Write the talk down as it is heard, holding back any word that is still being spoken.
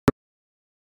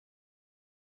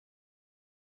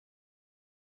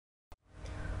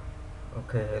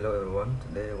Okay, hello everyone.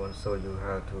 Today I want to show you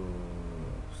how to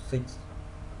 6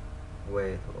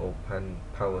 way to open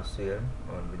PowerShell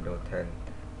on Windows 10.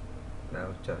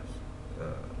 Now just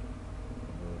go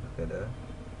together.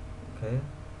 Okay.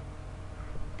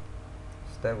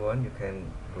 Step 1, you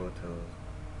can go to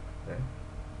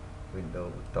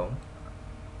Windows button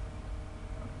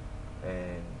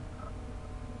and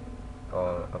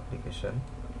all application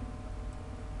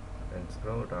and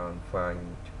scroll down,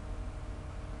 find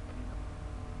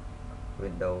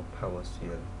Windows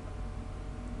PowerShell.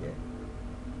 Yeah,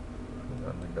 click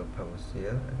on Windows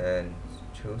PowerShell and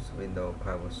choose Windows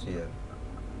PowerShell.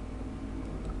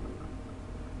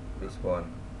 This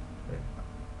one.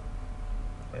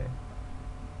 Okay.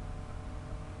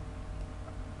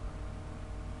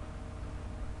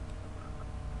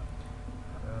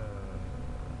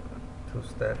 Two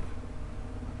step.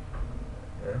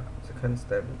 Second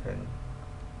step, you can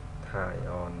type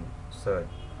on search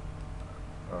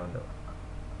on the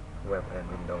web and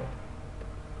window.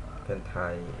 You can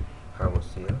type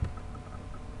PowerShell.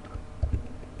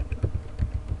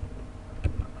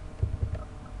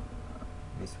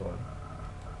 This one.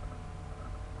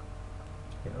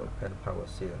 You can open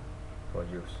PowerShell for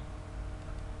use.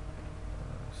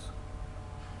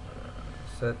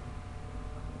 Third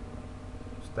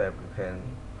step, you can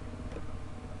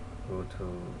go to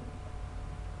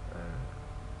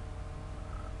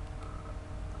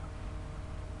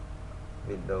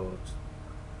Windows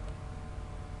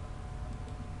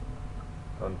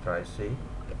Control-C,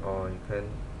 or you can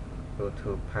go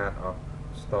to part of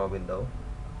Store window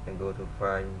and go to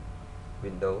Find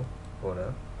Window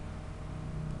folder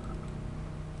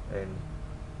and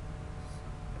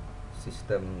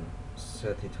System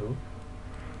 32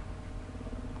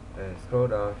 and scroll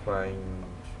down, find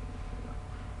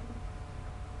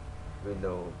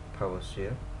Windows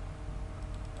PowerShell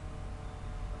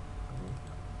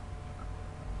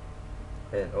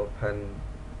and open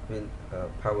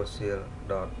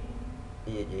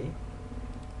PowerShell.exe.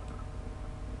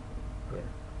 Yeah.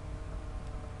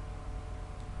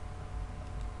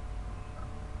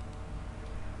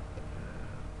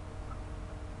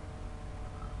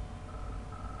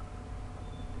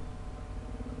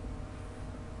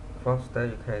 First step,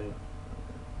 you can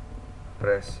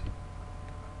press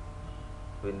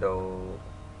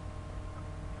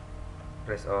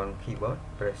on keyboard,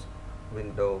 press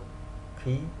Windows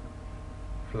key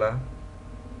plus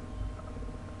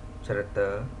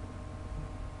character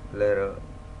letter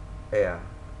A.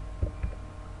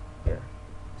 Yeah,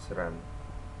 it's run.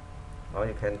 Or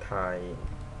you can type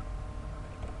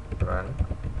run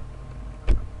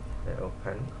and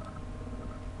open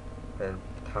and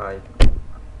type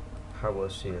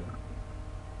PowerShell.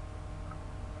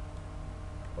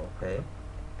 Okay.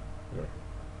 Yeah.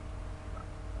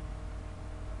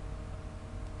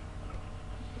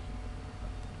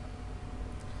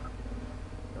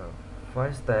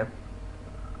 First step,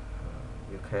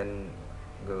 you can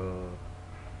go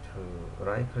to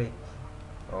right click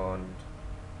on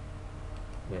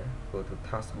go to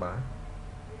taskbar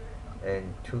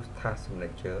and choose task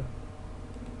manager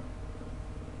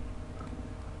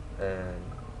and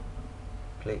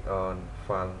click on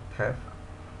file tab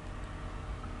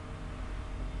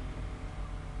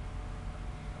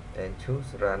and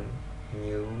choose run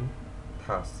new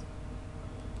task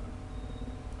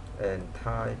and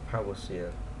type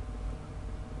PowerShell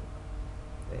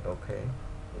and okay,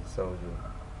 it shows you.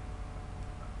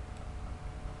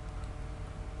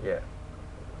 Yeah,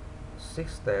 6th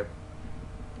step,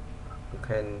 you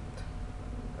can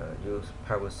use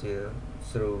PowerShell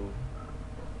through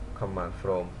command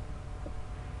from.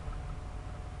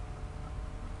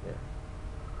 Yeah,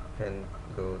 you can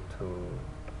go to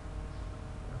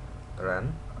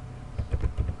run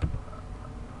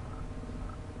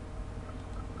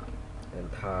and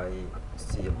type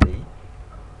cmd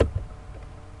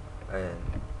and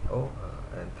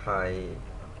type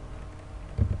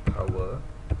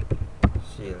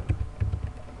PowerShell.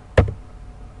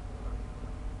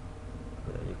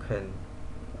 You can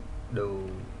do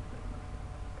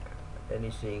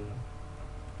anything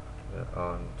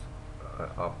on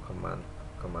of command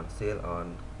shell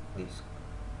on this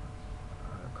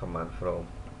command from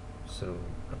through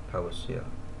PowerShell.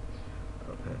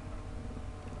 Okay.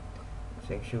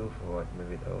 Thank you for watching my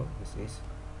video. This is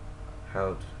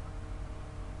how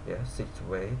 6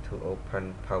 way to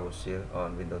open PowerShell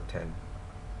on Windows 10.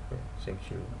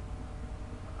 Thank you.